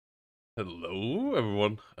Hello,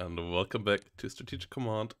 everyone, and welcome back to Strategic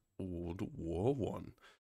Command WW1.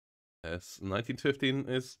 As 1915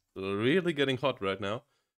 is really getting hot right now,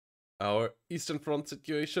 our Eastern Front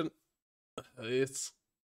situation is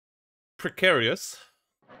precarious.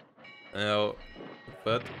 Now,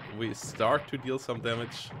 but we start to deal some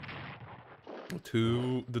damage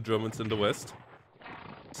to the Germans in the west.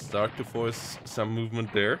 Start to force some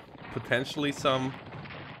movement there. Potentially some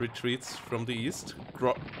retreats from the east.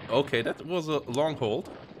 Okay, that was a long hold.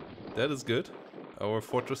 That is good. Our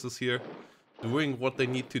fortresses here doing what they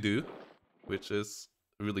need to do, which is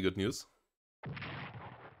really good news.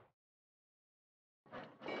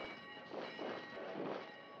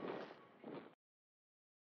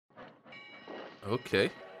 Okay.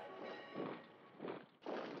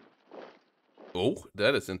 Oh,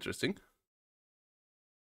 that is interesting.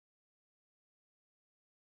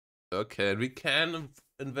 Okay, we can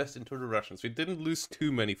invest into the Russians. We didn't lose too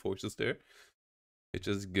many forces there, which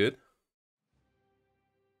is good.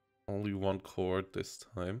 Only one corps this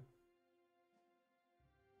time.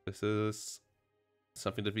 This is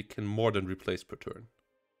something that we can more than replace per turn.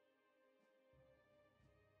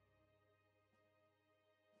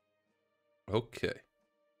 Okay.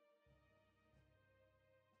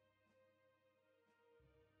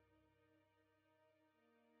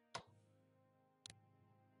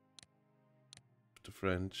 The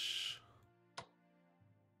French.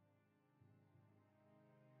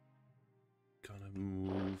 Gonna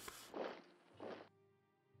move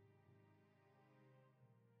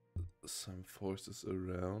some forces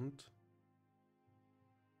around.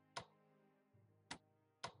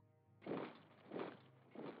 I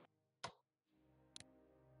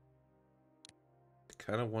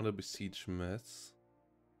kind of want to besiege Metz.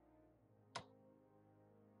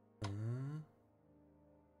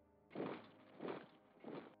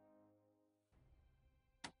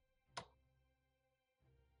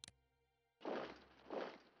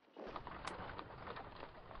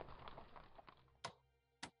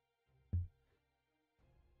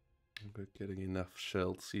 We're getting enough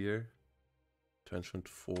shells here. Trenchant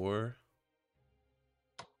 4.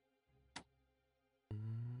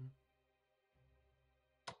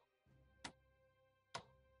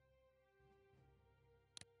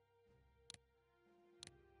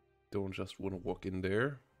 Don't just want to walk in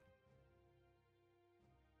there.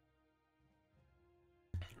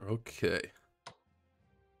 Okay.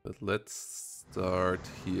 But let's start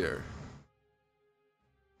here.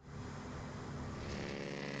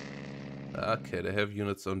 Okay, they have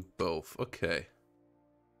units on both. Okay.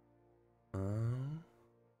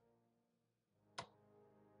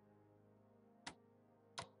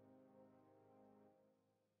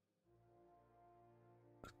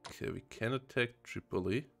 Okay, we can attack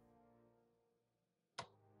Tripoli.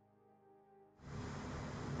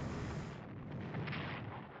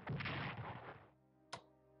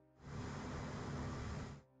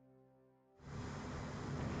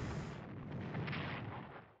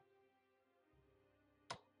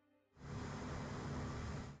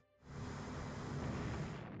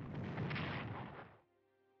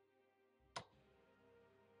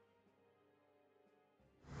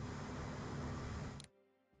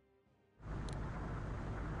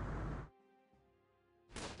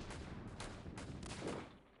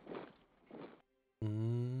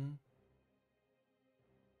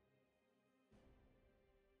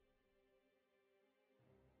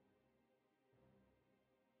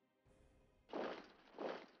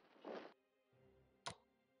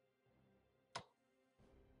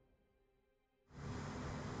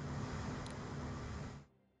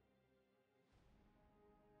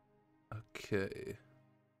 Okay.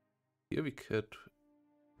 Here we could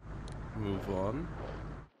move on.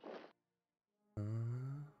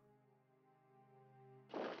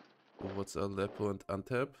 What's Aleppo and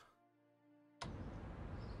Antep?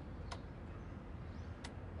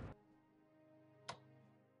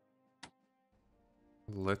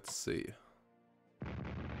 Let's see.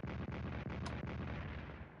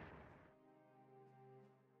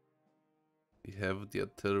 We have the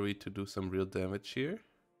artillery to do some real damage here.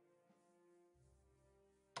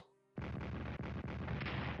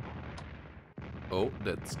 Oh,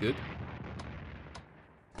 that's good.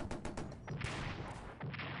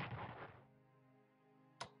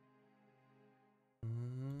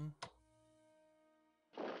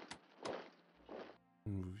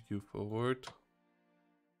 Move you forward.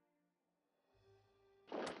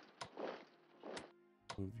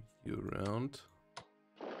 Move you around.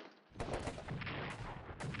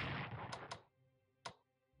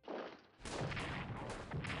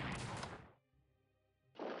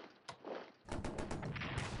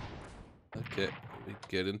 Okay, we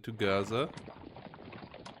get into Gaza.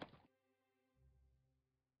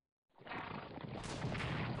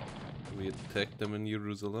 We attack them in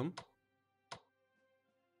Jerusalem.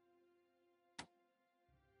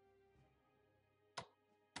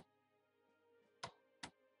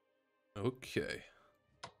 Okay.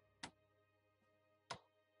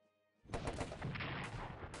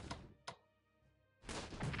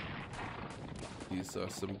 These are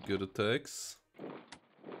some good attacks.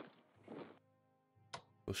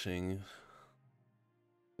 Pushing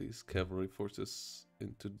these cavalry forces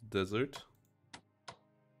into the desert.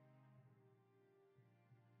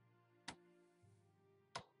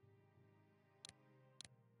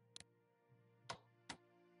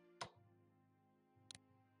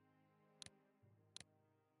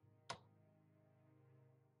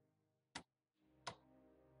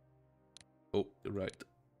 Oh, right.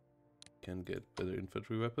 Can get better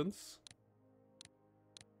infantry weapons.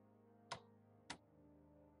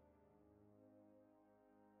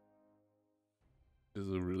 This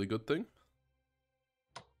is a really good thing.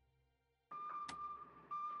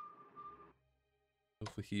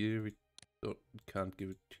 Over here we can't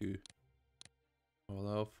give it to all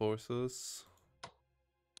our forces,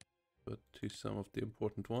 but to some of the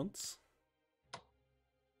important ones.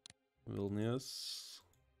 Vilnius.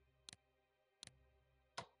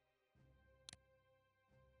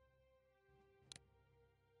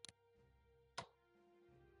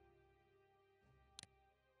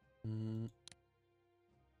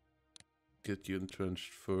 Get you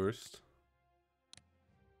entrenched first.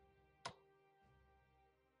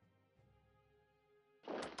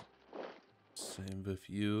 Same with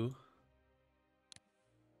you.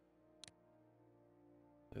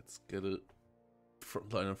 Let's get a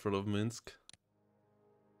front line in front of Minsk.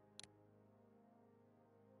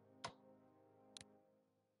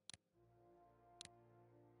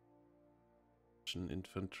 Russian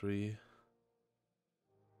infantry.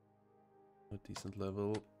 A decent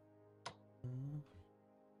level.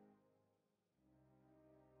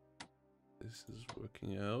 This is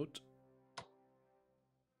working out.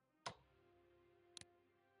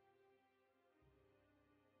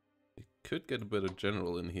 We could get a better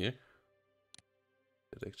general in here.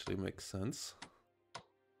 That actually makes sense.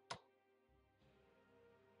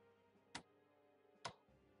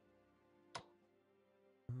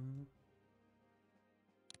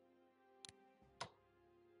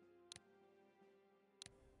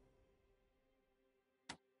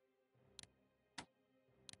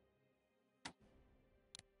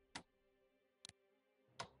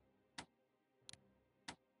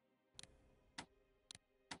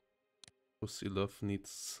 Osilov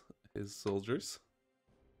needs his soldiers.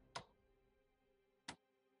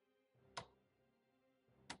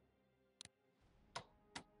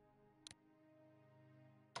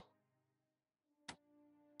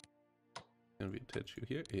 Can we attach you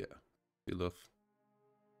here? Yeah. Osilov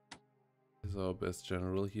is our best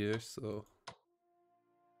general here, so...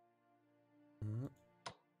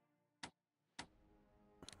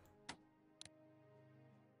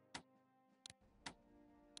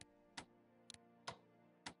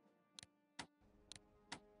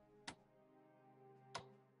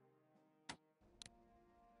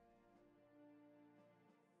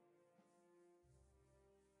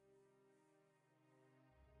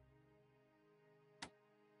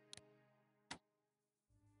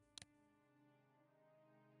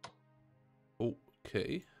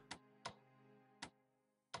 Okay.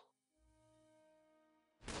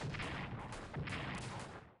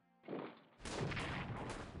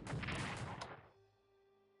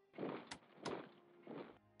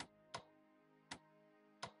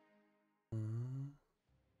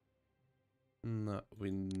 No,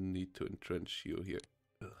 we need to entrench you here.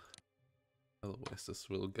 Ugh. Otherwise this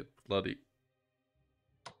will get bloody.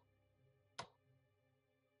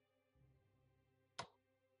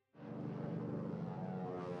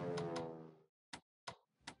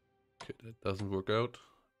 Okay, that doesn't work out.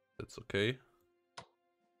 That's okay.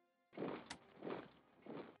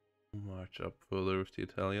 March up further with the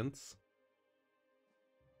Italians.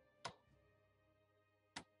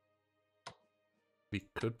 We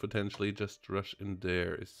could potentially just rush in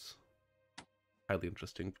there. Is highly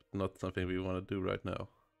interesting, but not something we want to do right now.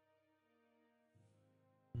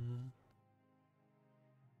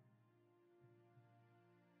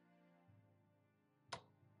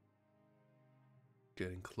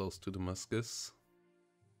 Getting close to Damascus.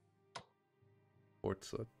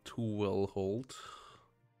 Ports are too well hold.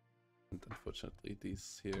 And unfortunately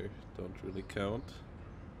these here don't really count.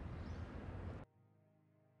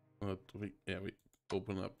 But we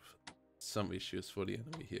open up some issues for the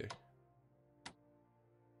enemy here.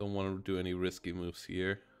 Don't want to do any risky moves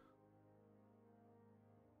here.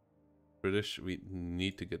 British, we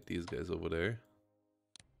need to get these guys over there.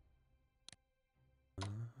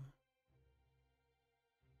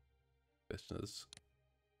 Question is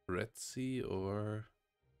Red Sea or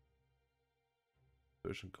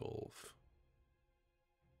Persian Gulf?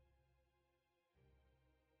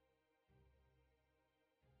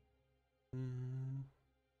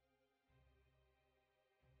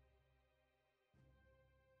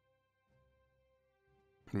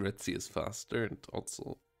 Red Sea is faster, and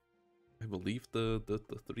also I believe the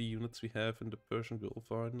 3 units we have in the Persian Gulf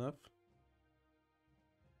are enough.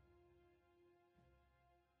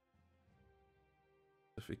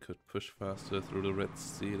 If we could push faster through the Red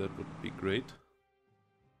Sea, that would be great.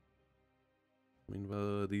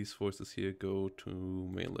 Meanwhile, these forces here go to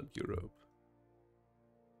mainland Europe.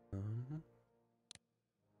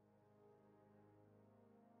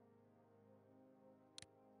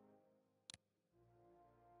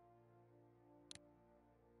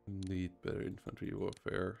 Need better infantry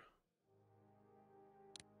warfare.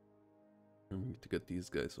 And we need to get these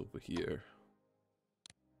guys over here.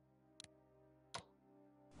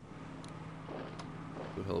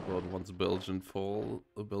 To help out once Belgium falls.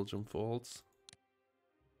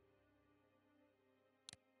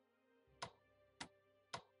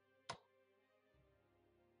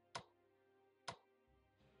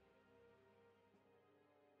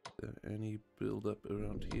 Is there any build up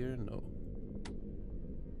around here? No.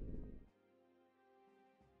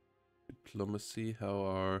 Diplomacy, how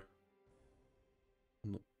are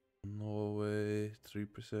Norway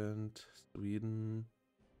 3%, Sweden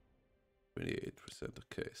 28%.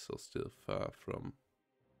 Okay, so still far from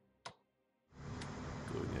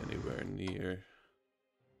going anywhere near.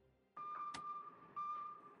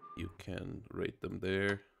 You can rate them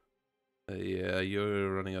there. Yeah,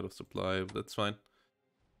 you're running out of supply. That's fine.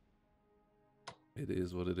 It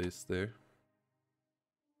is what it is there.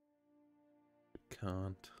 We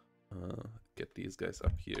can't get these guys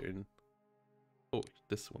up here in... Oh,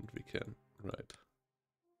 this one we can. Right.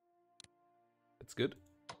 That's good.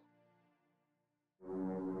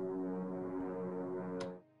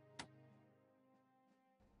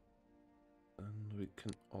 And we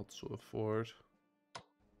can also afford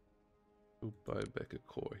to buy back a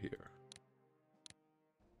core here.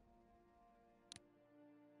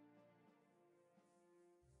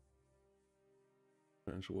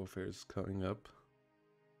 French warfare is coming up.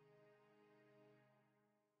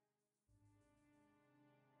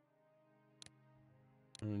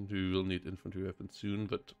 And we will need infantry weapons soon,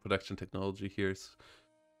 but production technology here is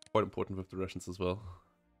quite important with the Russians as well.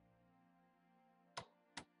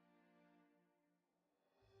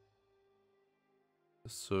 The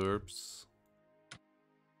Serbs.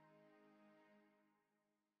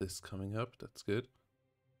 This coming up, that's good.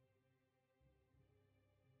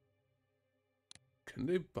 Can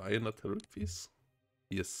they buy an artillery piece?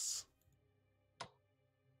 Yes.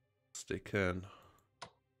 Yes, they can.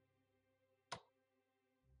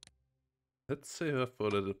 Let's save up for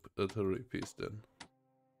the artillery piece then.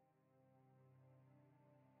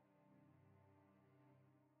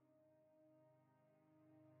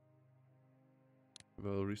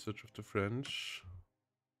 Well, research of the French.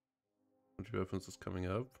 Infantry weapons is coming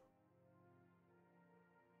up.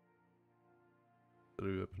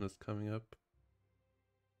 Artillery weapon is coming up.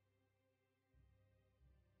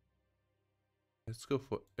 Let's go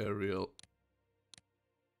for aerial.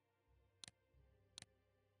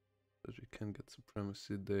 That we can get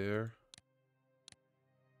supremacy there.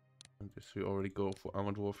 And if we already go for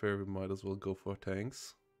armored warfare, we might as well go for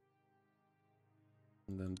tanks.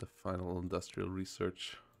 And then the final industrial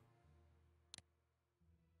research.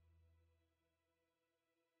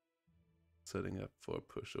 Setting up for a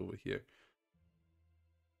push over here.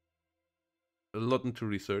 A lot into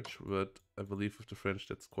research, but I believe with the French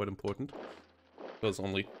that's quite important. Because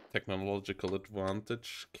only technological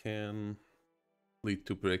advantage can lead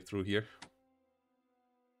to breakthrough here.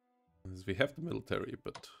 As we have the military,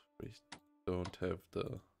 but we don't have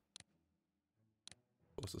the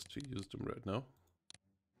forces to use them right now.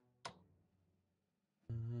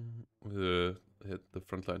 Hit the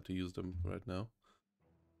front line to use them right now.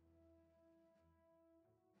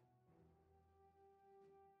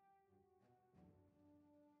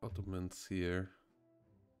 Ottomans here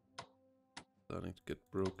starting to get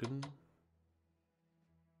broken.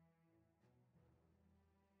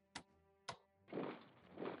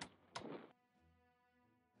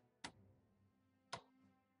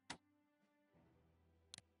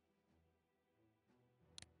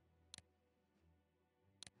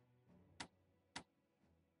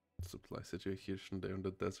 Supply situation there in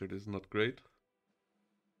the desert is not great.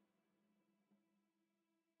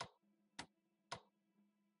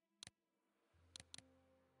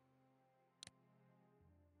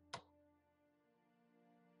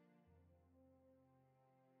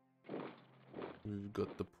 We've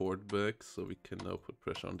got the port back, so we can now put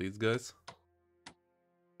pressure on these guys.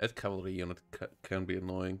 That cavalry unit can be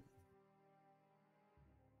annoying.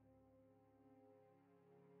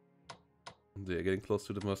 They're getting close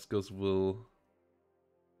to the Muscos will...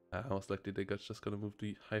 most likely they just gonna move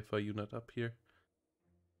the Hi-Fi unit up here.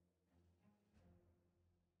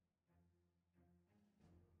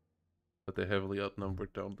 But they're heavily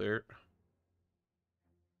outnumbered down there.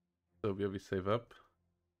 So we save up.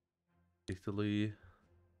 Italy.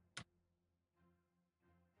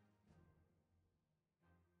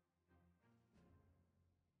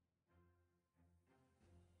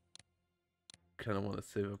 Kind of want to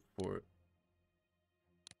save up for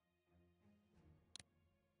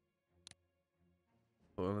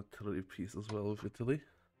an artillery piece as well with Italy.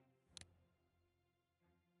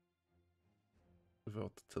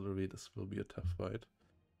 Without artillery, this will be a tough fight.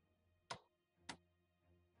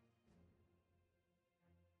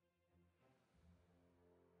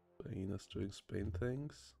 Spain is doing Spain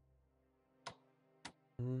things.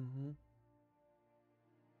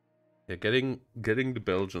 Yeah, getting the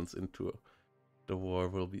Belgians into the war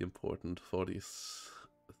will be important for these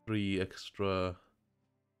 3 extra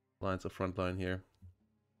lines of front line here.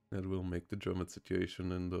 That will make the German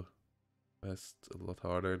situation in the west a lot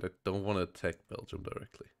harder. They don't want to attack Belgium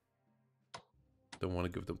directly. Don't want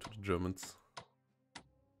to give them to the Germans.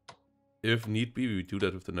 If need be, we do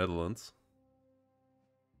that with the Netherlands.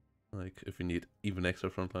 Like, if we need even extra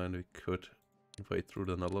front line, we could invade through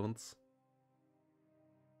the Netherlands.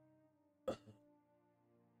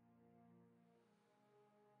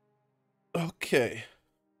 Okay.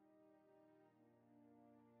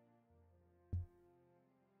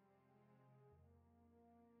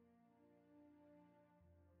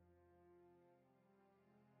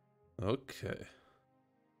 Okay.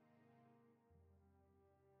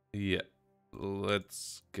 Yeah.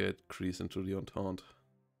 Let's get Greece into the Entente.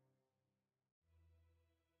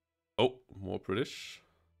 Oh, more British.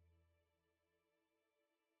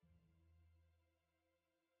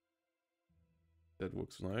 That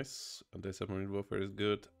works nice. Anti-submarine warfare is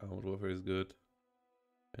good. Armored warfare is good.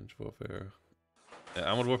 Bench warfare.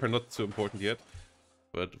 Armored warfare not so important yet,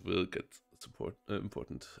 but will get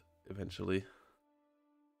important eventually.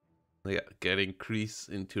 Yeah, getting Greece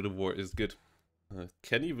into the war is good.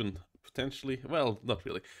 Can even potentially, well, not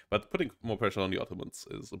really, but putting more pressure on the Ottomans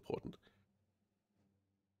is important.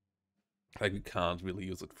 Like, we can't really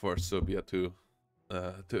use it for Serbia to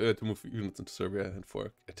move units into Serbia and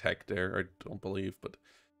for attack there, I don't believe, but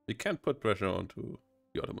we can put pressure onto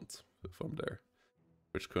the Ottomans from there,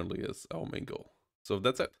 which currently is our main goal. So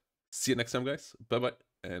that's it. See you next time, guys. Bye-bye,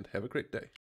 and have a great day.